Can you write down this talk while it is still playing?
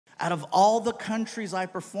Out of all the countries I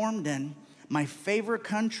performed in, my favorite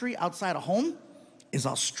country outside of home is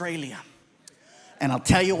Australia. And I'll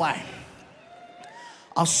tell you why.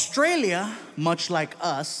 Australia, much like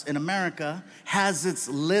us in America, has its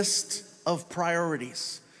list of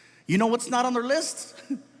priorities. You know what's not on their list?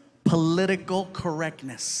 Political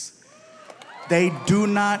correctness. They do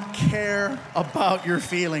not care about your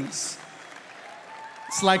feelings.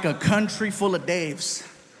 It's like a country full of Daves.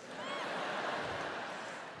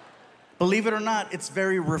 Believe it or not, it's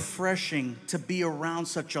very refreshing to be around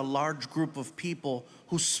such a large group of people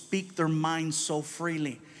who speak their minds so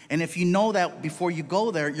freely. And if you know that before you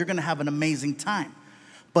go there, you're gonna have an amazing time.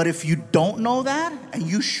 But if you don't know that and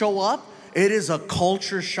you show up, it is a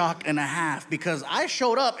culture shock and a half, because I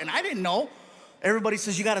showed up and I didn't know. Everybody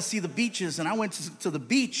says you gotta see the beaches, and I went to the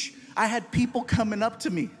beach. I had people coming up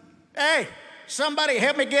to me. Hey, somebody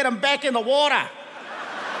help me get him back in the water.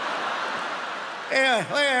 Yeah,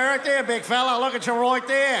 look at right there, big fella. Look at you right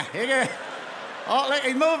there. Oh, look,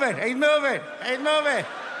 he's moving. He's moving. He's moving.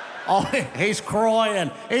 Oh, he's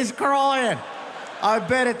crying. He's crying. I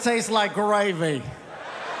bet it tastes like gravy.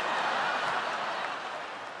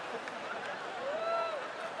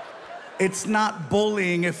 It's not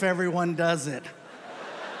bullying if everyone does it.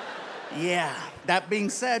 Yeah, that being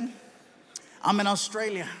said, I'm in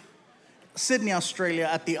Australia, Sydney, Australia,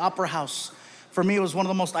 at the Opera House. For me, it was one of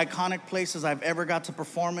the most iconic places I've ever got to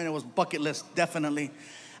perform in. It was bucket list, definitely.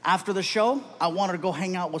 After the show, I wanted to go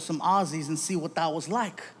hang out with some Aussies and see what that was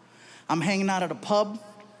like. I'm hanging out at a pub.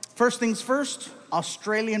 First things first,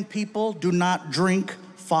 Australian people do not drink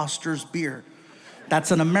Foster's beer.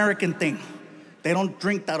 That's an American thing. They don't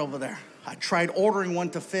drink that over there. I tried ordering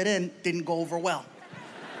one to fit in, didn't go over well.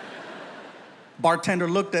 Bartender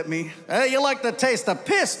looked at me. Hey, you like the taste of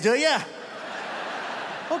piss, do ya?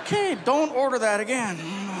 Okay, don't order that again.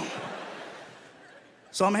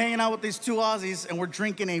 So I'm hanging out with these two Aussies, and we're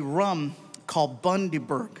drinking a rum called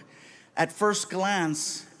Bundaberg. At first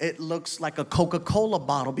glance, it looks like a Coca-Cola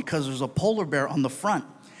bottle because there's a polar bear on the front.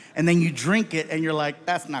 And then you drink it, and you're like,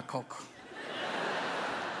 that's not Coke.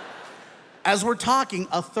 As we're talking,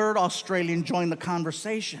 a third Australian joined the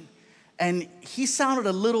conversation. And he sounded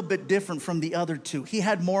a little bit different from the other two. He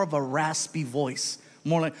had more of a raspy voice.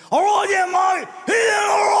 More like, all right, yeah, mate, yeah,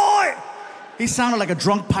 all right. He sounded like a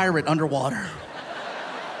drunk pirate underwater.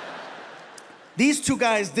 These two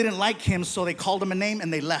guys didn't like him, so they called him a name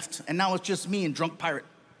and they left. And now it's just me and drunk pirate.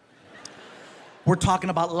 We're talking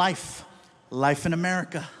about life. Life in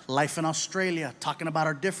America, life in Australia, talking about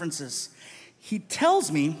our differences. He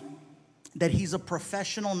tells me that he's a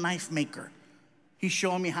professional knife maker. He's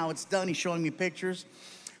showing me how it's done. He's showing me pictures.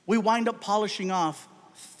 We wind up polishing off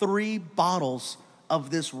 3 bottles of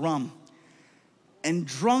this rum. And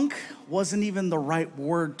drunk wasn't even the right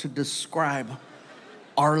word to describe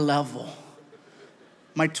our level.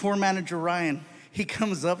 My tour manager, Ryan, he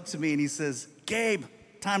comes up to me and he says, Gabe,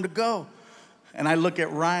 time to go. And I look at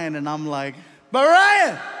Ryan and I'm like, but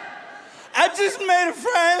Ryan, I just made a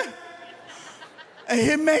friend and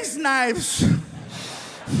he makes knives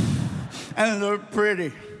and they're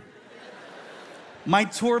pretty. My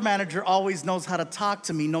tour manager always knows how to talk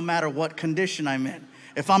to me no matter what condition I'm in.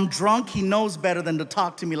 If I'm drunk, he knows better than to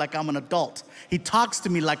talk to me like I'm an adult. He talks to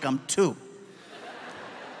me like I'm 2.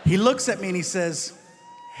 He looks at me and he says,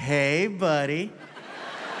 hey, buddy,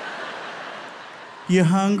 you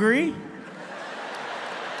hungry?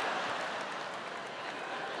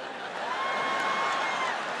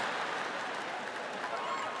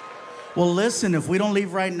 Well, listen, if we don't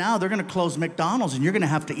leave right now, they're gonna close McDonald's and you're gonna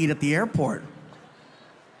have to eat at the airport.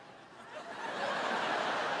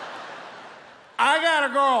 I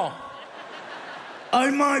gotta go.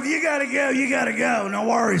 Oh, Mom, you gotta go, no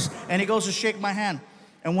worries. And he goes to shake my hand.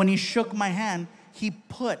 And when he shook my hand, he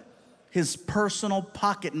put his personal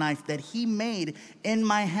pocket knife that he made in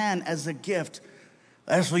my hand as a gift.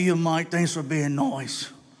 That's for you, Mike. Thanks for being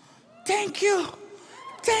nice. Thank you.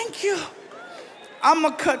 Thank you. I'm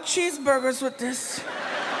gonna cut cheeseburgers with this.